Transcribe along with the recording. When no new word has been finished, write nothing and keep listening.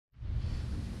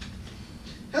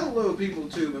Hello people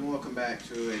tube and welcome back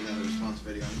to another response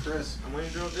video. I'm Chris. I'm Wayne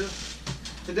Drill too.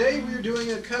 Today we're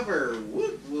doing a cover.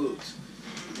 Woot woot.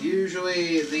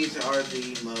 Usually these are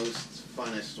the most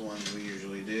funnest ones we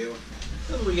usually do,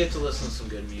 because we get to listen to some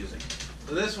good music.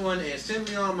 So this one is Send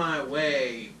Me On My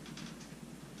Way.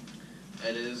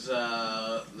 It is,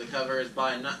 the cover is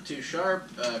by NotTooSharp,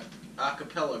 a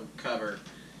cappella cover.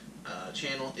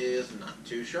 Channel is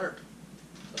NotTooSharp.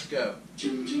 Let's go.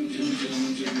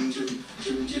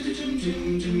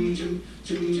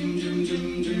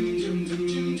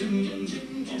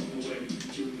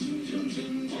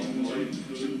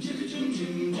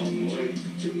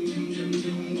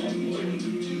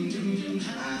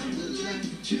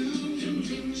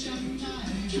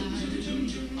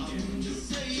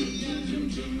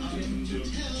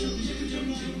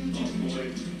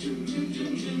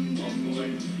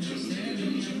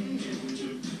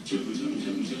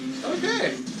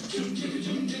 Okay.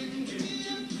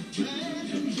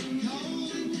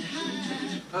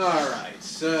 Alright,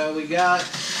 so we got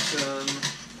some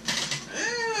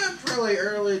probably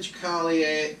early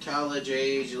college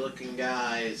age looking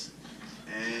guys.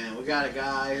 And we got a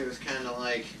guy who's kind of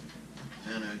like,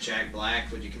 I don't know, Jack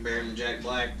Black. Would you compare him to Jack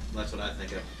Black? That's what I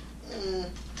think of.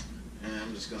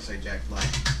 I'm just going to say Jack Black.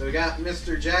 So we got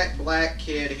Mr. Jack Black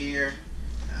kid here.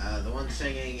 The one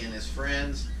singing and his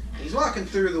friends. He's walking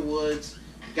through the woods.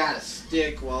 Got a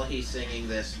stick while he's singing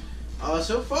this.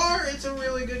 So far, it's a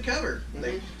really good cover.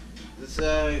 It's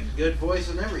a good voice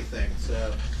and everything.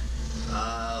 So,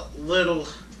 little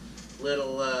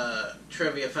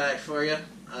trivia fact for you.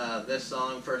 This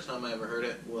song, first time I ever heard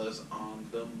it, was on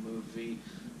the movie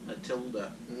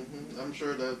Matilda. I'm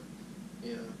sure that,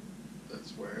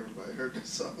 that's where everybody heard this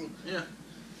song. Yeah.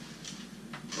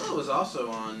 Well, it was also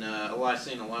on, I've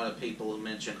seen a lot of people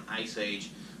mention Ice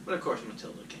Age, but of course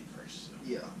Matilda came first. So.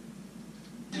 Yeah.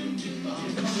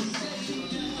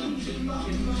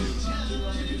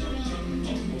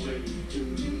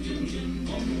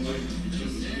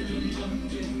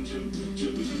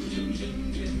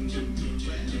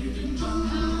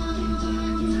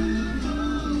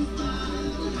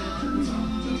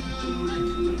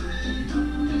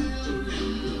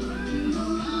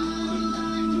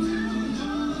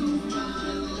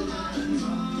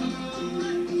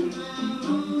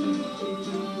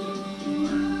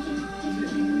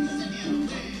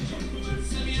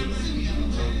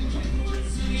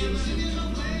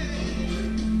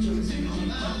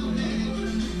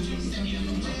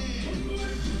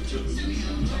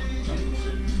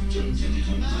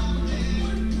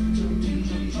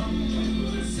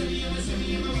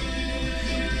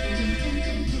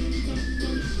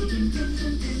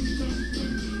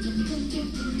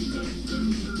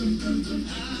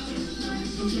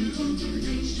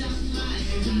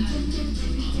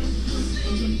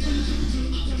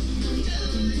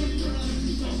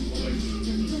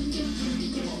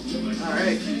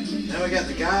 Alright, now we got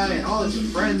the guy and all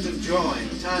his friends have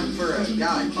joined. Time for a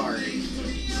guy party.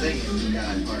 Singing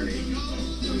guy party.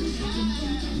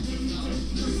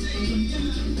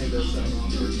 Made that sound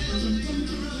awkward.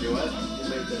 Do what? You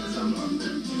made that sound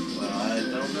awkward. Well, I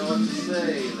don't know what to say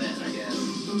then, I guess.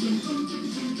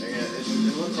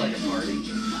 It looks like a party.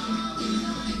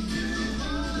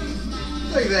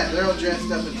 Look at that, they're all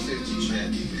dressed up in suits and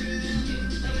shit.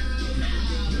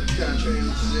 Kind of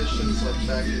transitions like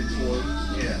back and forth.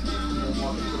 Yeah. They're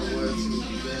walking through the woods and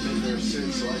them in their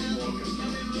suits like walking.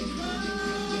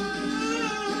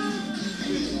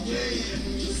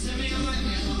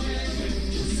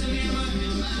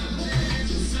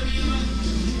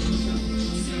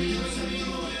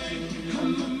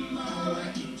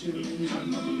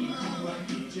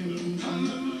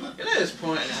 It is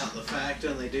pointing out the fact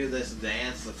when they do this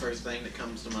dance, the first thing that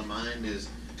comes to my mind is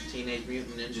Teenage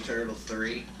Mutant Ninja Turtle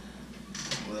 3,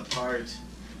 with a part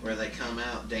where they come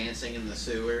out dancing in the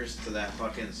sewers to that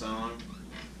fucking song.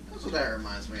 That's what that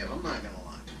reminds me of, I'm not gonna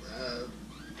lie.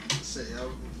 Say,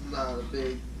 I'm not a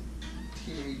big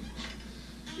Teenage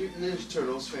Mutant Ninja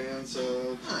Turtles fan,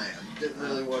 so I am. Didn't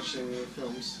really watch any of the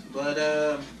films. But,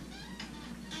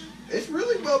 it's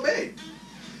really well made.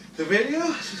 The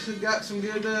video got some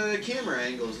good camera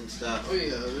angles and stuff. Oh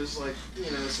yeah, there's like,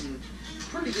 some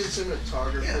pretty good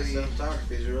cinematography. Yeah,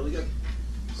 cinematography is really good.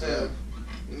 So,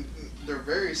 they're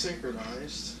very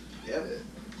synchronized. Yep.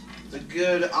 It's a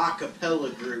good a cappella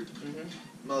group.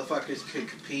 Motherfuckers could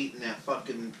compete in that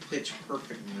fucking Pitch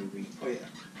Perfect movie. Oh yeah.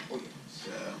 Oh yeah.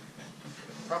 So,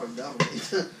 probably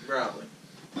dominate. probably.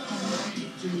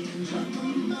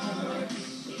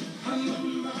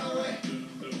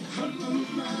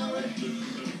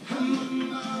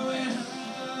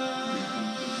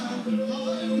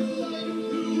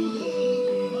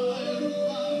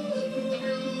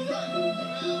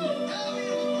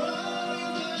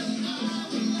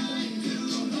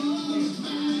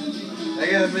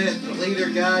 I gotta admit, the leader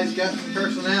guy's got some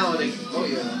personality. Oh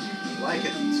yeah. I like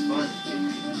it. It's fun.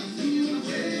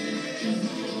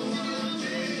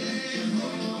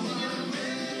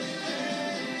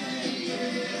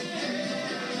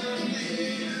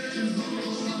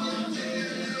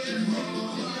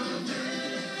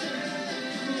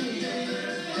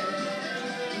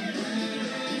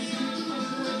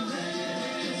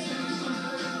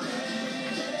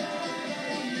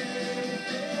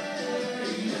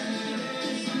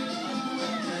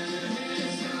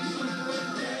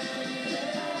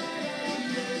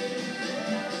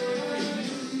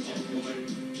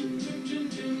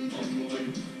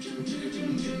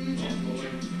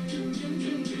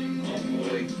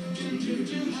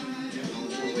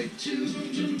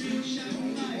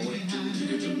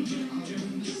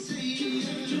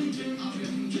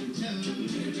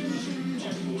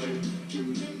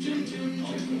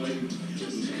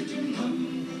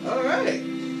 Alright.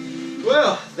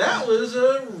 Well, that was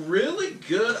a really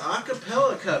good a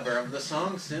cappella cover of the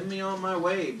song Send Me On My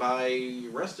Way by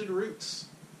Rusted Roots.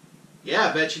 Yeah,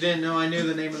 I bet you didn't know I knew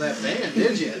the name of that band,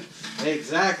 did you?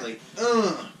 Exactly.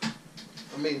 I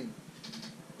mean,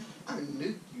 I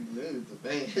knew you knew the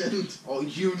band. Oh,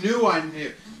 you knew I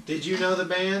knew. Did you know the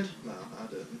band? No, I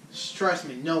didn't. Trust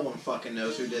me, no one fucking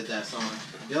knows who did that song.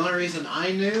 The only reason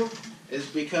I knew is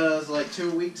because, like,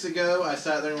 2 weeks ago, I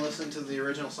sat there and listened to the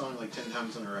original song, like, 10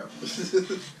 times in a row.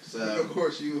 So, of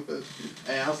course you would.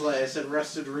 and I was like, I said,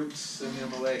 Rusted Roots, Send Me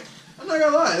On My Way. I'm not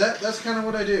gonna lie, that's kind of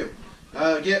what I do.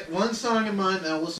 Get one song in mind, and I'll listen